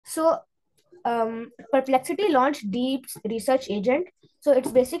So Perplexity launched DeepResearch agent. So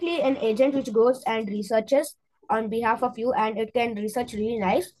it's basically an agent which goes and researches on behalf of you, and it can research really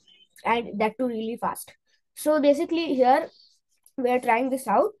nice, and that too really fast. So basically here we are trying this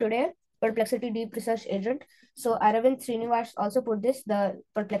out today, Perplexity Deep Research Agent. So Aravind Srinivas also put this, the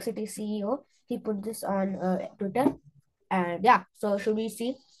Perplexity CEO. He put this on Twitter, and yeah. So should we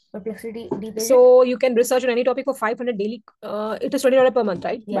see Perplexity Deep Agent? So you can research on any topic for 500 daily. It is $20 per month,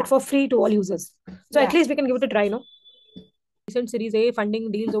 right? Yeah. But for free to all users. So Yeah. at least we can give it a try, no? Recent Series A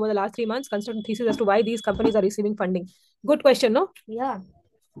funding deals over the last 3 months. Construct thesis as to why these companies are receiving funding. Good question, no? Yeah.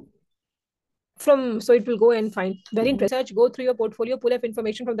 So it will go and find very interesting. Research, go through your portfolio, pull up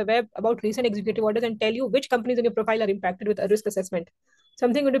information from the web about recent executive orders, and tell you which companies in your profile are impacted with a risk assessment.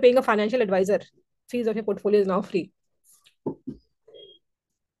 Something when you're paying a financial advisor. Fees of your portfolio is now free.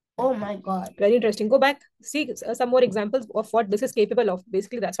 Oh my god. Very interesting. Go back, see some more examples of what this is capable of.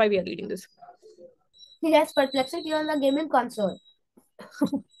 Basically, that's why we are reading this. He has Perplexity on the gaming console.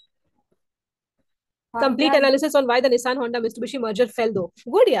 Complete analysis on why the Nissan Honda Mitsubishi merger fell though.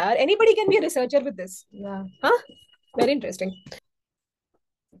 Good, yeah. Anybody can be a researcher with this. Yeah. Huh? Very interesting.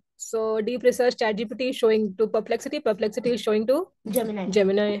 So deep research ChatGPT is showing to Perplexity. Perplexity is showing to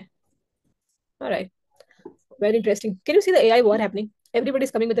Gemini. All right. Very interesting. Can you see the AI war happening?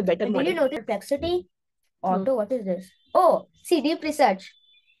 Everybody's coming with a better model. Did you notice Perplexity? Auto, what is this? Oh, see, Deep Research.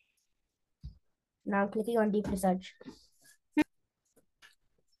 Now clicking on Deep Research.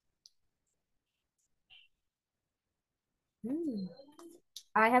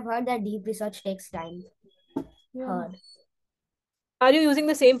 I have heard that Deep Research takes time. Heard. Are you using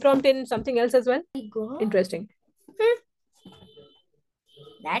the same prompt in something else as well? Interesting.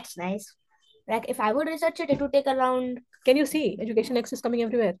 That's nice. Like if I would research it, it would take around. Can you see? Education X is coming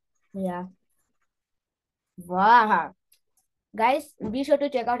everywhere. Yeah. Wow. Guys, be sure to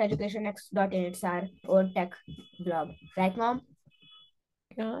check out educationx.in. It's our own tech blog. Right, Mom?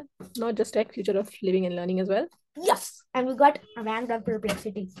 Yeah. Not just tech, future of living and learning as well. Yes. And we got ranked on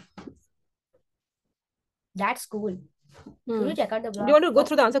Perplexity. That's cool. Should we check out the blog? Do you want to go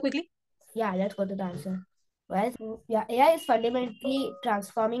through the answer quickly? Yeah, let's go to the answer. Well, yeah, AI is fundamentally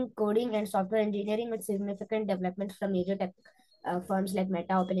transforming coding and software engineering with significant developments from major tech firms like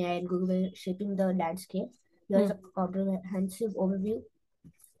Meta, OpenAI, and Google shaping the landscape. Here's a comprehensive overview.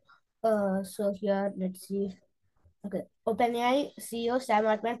 So here, let's see. Okay, OpenAI CEO Sam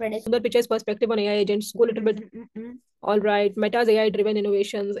Altman predicts. The picture's perspective on AI agents. Go a little bit. All right. Meta's AI-driven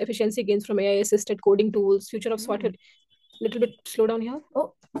innovations, efficiency gains from AI-assisted coding tools, future of software. Little bit slow down here.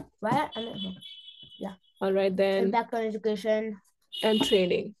 Oh, why? Yeah. All right then. Impact on education and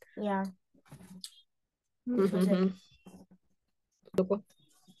training. Yeah.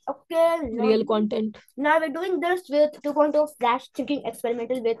 Okay. Real content. Now we're doing this with 2.0 Flash thinking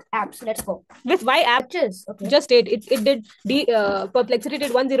experimental with apps. Let's go. With why app? Okay. Just it did Perplexity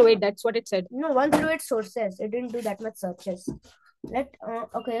did 108. That's what it said. No, 108 sources. It didn't do that much searches. Okay,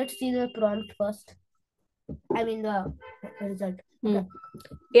 let's see the prompt first. I mean the result. Okay.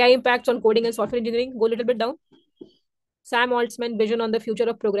 AI impacts on coding and software engineering. Go a little bit down. Sam Altman vision on the future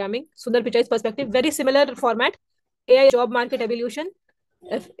of programming. Sundar Pichai's perspective. Very similar format. AI job market evolution.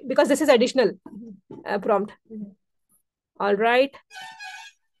 Because this is additional prompt. All right.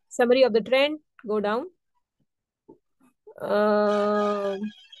 Summary of the trend. Go down.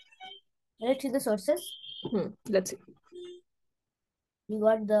 Let's see the sources. Let's see. We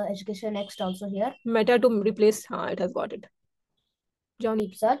got the Education Next also here. Meta to replace. It has got it.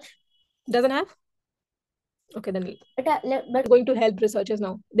 Deep Search. Doesn't have? Okay, then but going to help researchers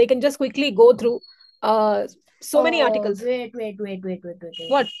now. They can just quickly go through so many articles. Wait.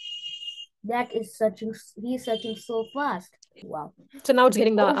 What? That is searching. He's searching so fast. Wow. So now it's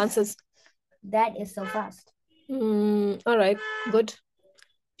getting the answers. That is so fast. All right. Good.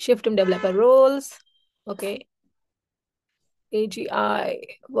 Shift in developer roles. Okay. AGI.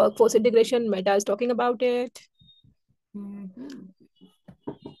 Workforce integration. Meta is talking about it.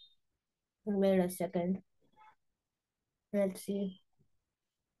 Wait a second. Let's see.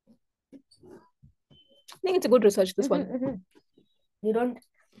 I think it's a good research, this one. You don't.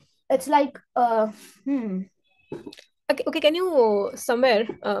 It's like Okay, can you somewhere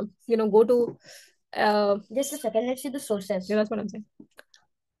go to just a second, let's see the sources. Yeah, that's what I'm saying.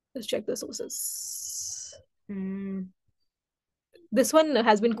 Let's check the sources. This one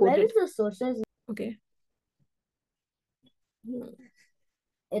has been quoted. Where is the sources? Okay.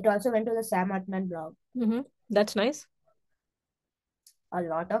 It also went to the Sam Altman blog. That's nice. A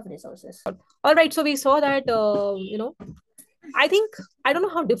lot of resources. All right, so we saw that I don't know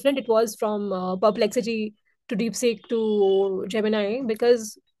how different it was from Perplexity to DeepSeek to Gemini,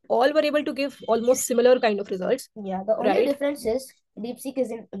 because all were able to give almost similar kind of results. Yeah, the only Right. difference is DeepSeek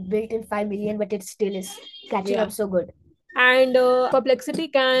isn't built in 5 million, but it still is catching Yeah. up so good. And Perplexity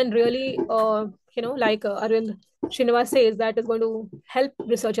can really, like Arvind Srinivas says, that is going to help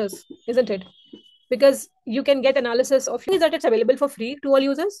researchers, isn't it? Because you can get analysis of things that it's available for free to all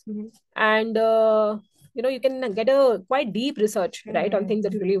users, and you can get a quite deep research, right, on things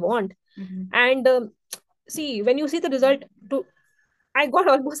that you really want. And see, when you see the result, to I got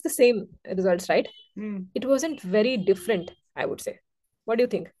almost the same results, right? It wasn't very different, I would say. What do you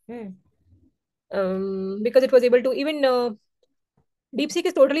think? Because it was able to even DeepSeek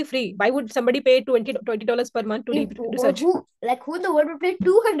is totally free. Why would somebody pay $20 per month to deep research? Who in the world would pay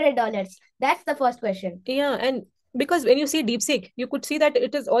 $200? That's the first question. Yeah, and because when you see DeepSeek, you could see that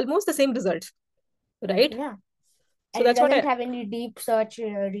it is almost the same results, right? Yeah. So And that's it what doesn't I. have any deep search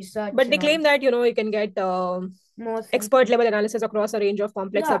research. But they claim that you can get expert level analysis across a range of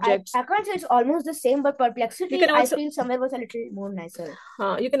complex subjects. I can't say it's almost the same, but Perplexity, You can also I feel somewhere was a little more nicer.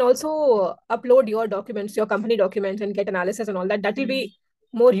 you can also upload your documents, your company documents, and get analysis and all that. That will be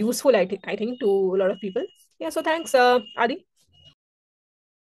more useful, I think, to a lot of people. Yeah. So thanks, Adi.